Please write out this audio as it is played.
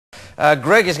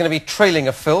Greg is going to be trailing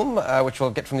a film, which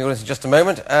we'll get from the audience in just a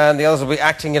moment, and the others will be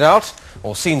acting it out,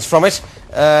 or scenes from it,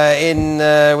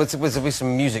 with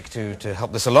some music to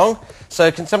help this along.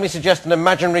 So can somebody suggest an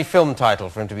imaginary film title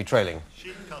for him to be trailing?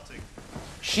 Sheep cutting.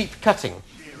 Sheep cutting?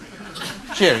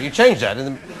 Shearing. You changed that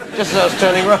just as I was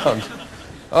turning round.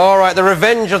 All right, The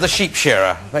Revenge of the Sheep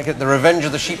Shearer. Make it The Revenge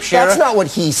of the Sheep Shearer. That's not what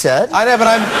he said. I know, but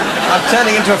I'm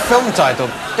turning into a film title.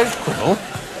 Don't quibble.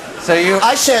 So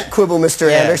I shan't quibble, Mr.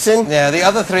 Anderson. Yeah, the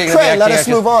other three are going to be Craig, let us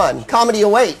acting move on. Comedy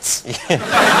awaits.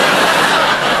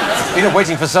 Been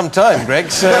waiting for some time,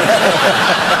 Greg, so...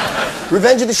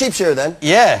 Revenge of the Sheep Shearer, then?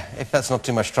 Yeah, if that's not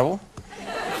too much trouble.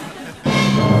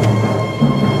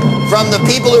 From the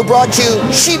people who brought you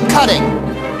Sheep Cutting,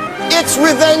 it's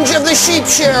Revenge of the Sheep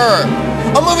Shearer,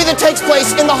 a movie that takes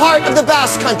place in the heart of the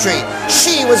Basque Country.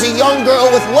 She was a young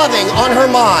girl with loving on her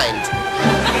mind.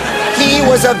 He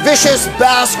was a vicious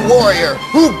Basque warrior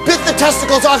who bit the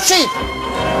testicles off sheep.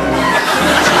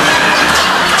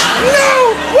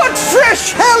 No! What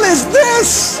fresh hell is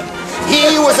this?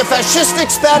 He was a fascistic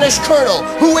Spanish colonel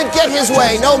who would get his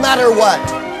way no matter what.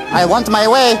 I want my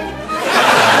way.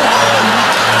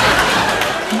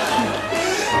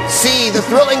 See the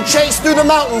thrilling chase through the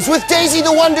mountains with Daisy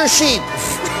the Wonder Sheep.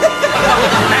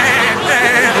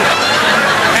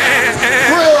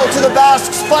 Thrill to the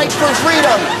Basques' fight for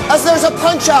freedom as there's a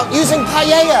punch-out using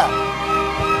paella.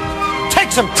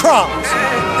 Take some crumbs.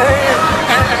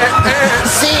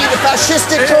 See the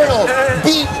fascistic colonel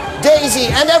beat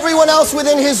Daisy and everyone else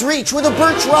within his reach with a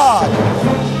birch rod.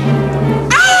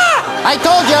 Ah! I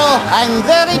told you, I'm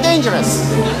very dangerous.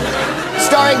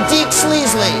 Starring Deke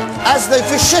Sleasley as the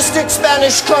fascistic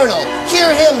Spanish colonel.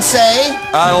 Hear him say,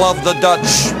 I love the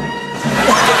Dutch.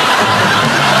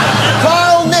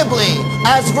 Carl Nibley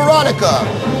as Veronica.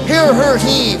 Hear her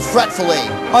heave fretfully.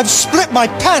 I've split my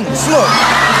pants, look.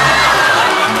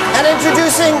 And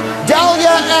introducing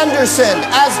Dahlia Anderson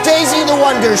as Daisy the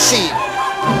Wonder Sheep.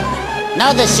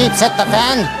 Now the sheep's hit the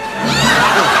fan.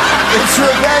 It's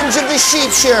Revenge of the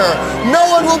Sheep Shearer. No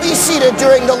one will be seated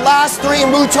during the last three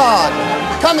mouton.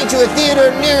 Coming to a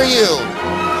theater near you.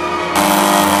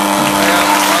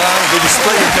 Did you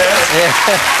split your pants? Yeah.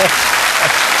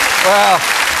 Well,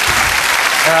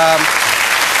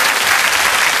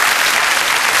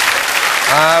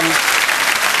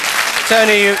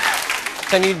 Tony,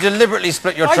 you deliberately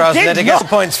split your trousers and then get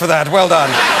points for that. Well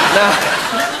done.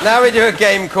 Now we do a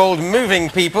game called Moving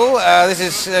People. This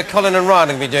is Colin and Ryan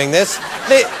going to be doing this.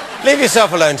 Leave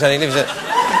yourself alone, Tony. Leave yourself.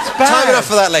 Time enough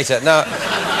for that later.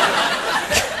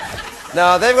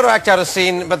 Now, they've got to act out a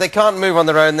scene, but they can't move on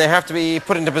their own. They have to be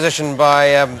put into position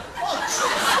by...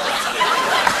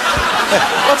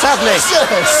 What's happening?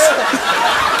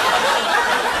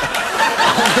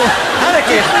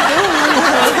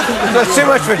 That's too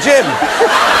much for Jim.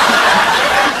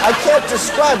 I can't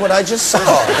describe what I just saw.